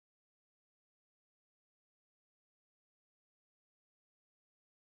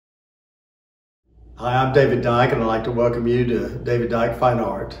Hi, I'm David Dike, and I'd like to welcome you to David Dike Fine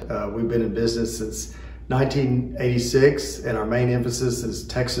Art. We've been in business since 1986, and our main emphasis is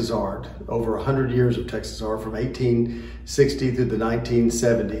Texas art. Over 100 years of Texas art, from 1860 through the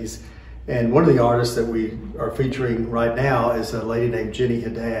 1970s. And one of the artists that we are featuring right now is a lady named Jenny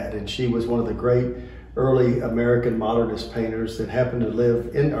Haddad, and she was one of the great early American modernist painters that happened to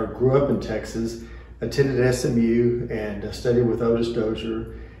live in or grew up in Texas, attended SMU, and studied with Otis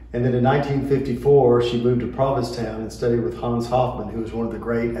Dozier. And then in 1954, she moved to Provincetown and studied with Hans Hofmann, who was one of the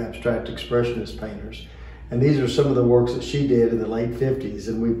great abstract expressionist painters. And these are some of the works that she did in the late 50s.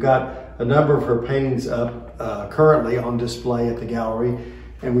 And we've got a number of her paintings up currently on display at the gallery.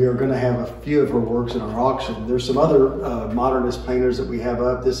 And we are going to have a few of her works in our auction. There's some other modernist painters that we have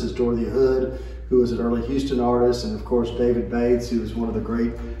up. This is Dorothea Hood, who was an early Houston artist, and of course David Bates, who was one of the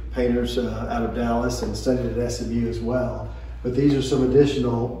great painters out of Dallas and studied at SMU as well. But these are some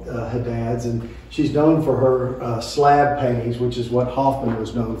additional Haddads, and she's known for her slab paintings, which is what Hoffman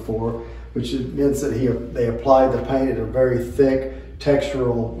was known for, which means that they applied the paint in a very thick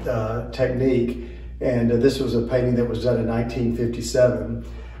textural technique. And this was a painting that was done in 1957.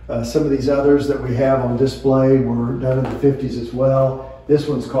 Some of these others that we have on display were done in the 50s as well. This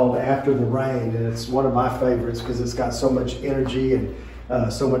one's called After the Rain, and it's one of my favorites because it's got so much energy and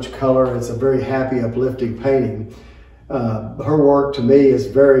so much color. It's a very happy, uplifting painting. Her work to me is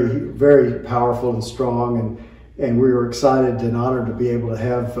very, very powerful and strong, and we were excited and honored to be able to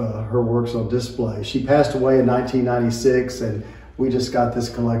have her works on display. She passed away in 1996, and we just got this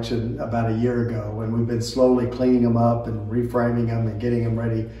collection about a year ago, and we've been slowly cleaning them up and reframing them and getting them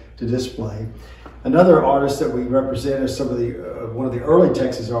ready to display. Another artist that we represent is one of the early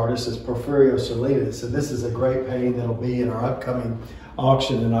Texas artists is Porfirio Salinas, and this is a great painting that'll be in our upcoming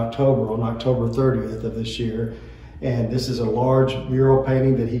auction in October, on October 30th of this year. And this is a large mural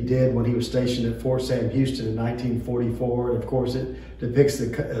painting that he did when he was stationed at Fort Sam Houston in 1944. And of course, it depicts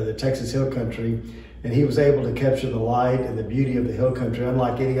the Texas Hill Country. And he was able to capture the light and the beauty of the Hill Country,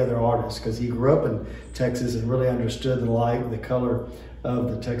 unlike any other artist, because he grew up in Texas and really understood the light and the color of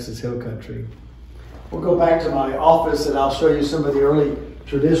the Texas Hill Country. We'll go back to my office and I'll show you some of the early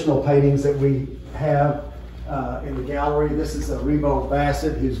traditional paintings that we have in the gallery. This is Rebo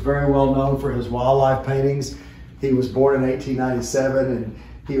Bassett, who's very well known for his wildlife paintings. He was born in 1897, and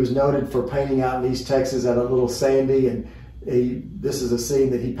he was noted for painting out in East Texas at a Little Sandy, and this is a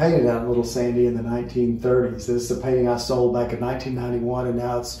scene that he painted out in Little Sandy in the 1930s. This is a painting I sold back in 1991, and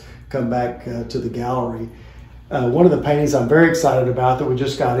now it's come back to the gallery. One of the paintings I'm very excited about that we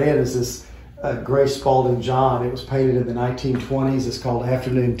just got in is this Grace Spalding John. It was painted in the 1920s. It's called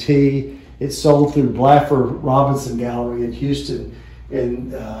Afternoon Tea. It's sold through Blaffer Robinson Gallery in Houston in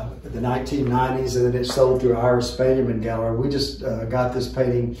the 1990s, and then it sold through Iris Spaniman Gallery. We just got this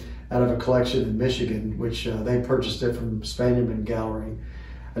painting out of a collection in Michigan, which they purchased it from Spaniman Gallery.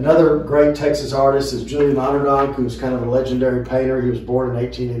 Another great Texas artist is Julian Onderdonk, who's kind of a legendary painter. He was born in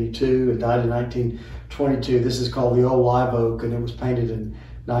 1882 and died in 1922. This is called The Old Live Oak, and it was painted in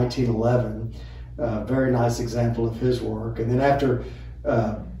 1911. Very nice example of his work. And then after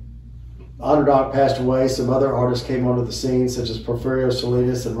Onderdonk passed away, some other artists came onto the scene, such as Porfirio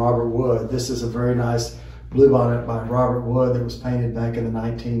Salinas and Robert Wood. This is a very nice bluebonnet by Robert Wood that was painted back in the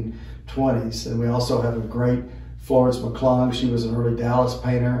 1920s. And we also have a great Florence McClung. She was an early Dallas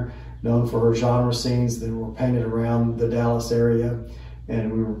painter, known for her genre scenes that were painted around the Dallas area.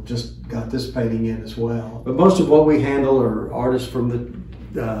 And we just got this painting in as well. But most of what we handle are artists from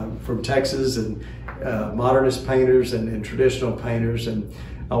Texas, and modernist painters and traditional painters. And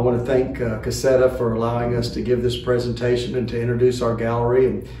I want to thank CASETA for allowing us to give this presentation and to introduce our gallery.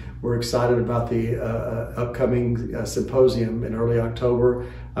 And we're excited about the upcoming symposium in early October.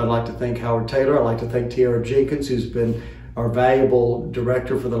 I'd like to thank Howard Taylor. I'd like to thank Tiara Jenkins, who's been our valuable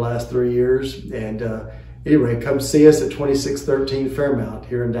director for the last 3 years. And anyway, come see us at 2613 Fairmount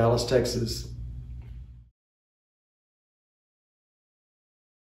here in Dallas, Texas.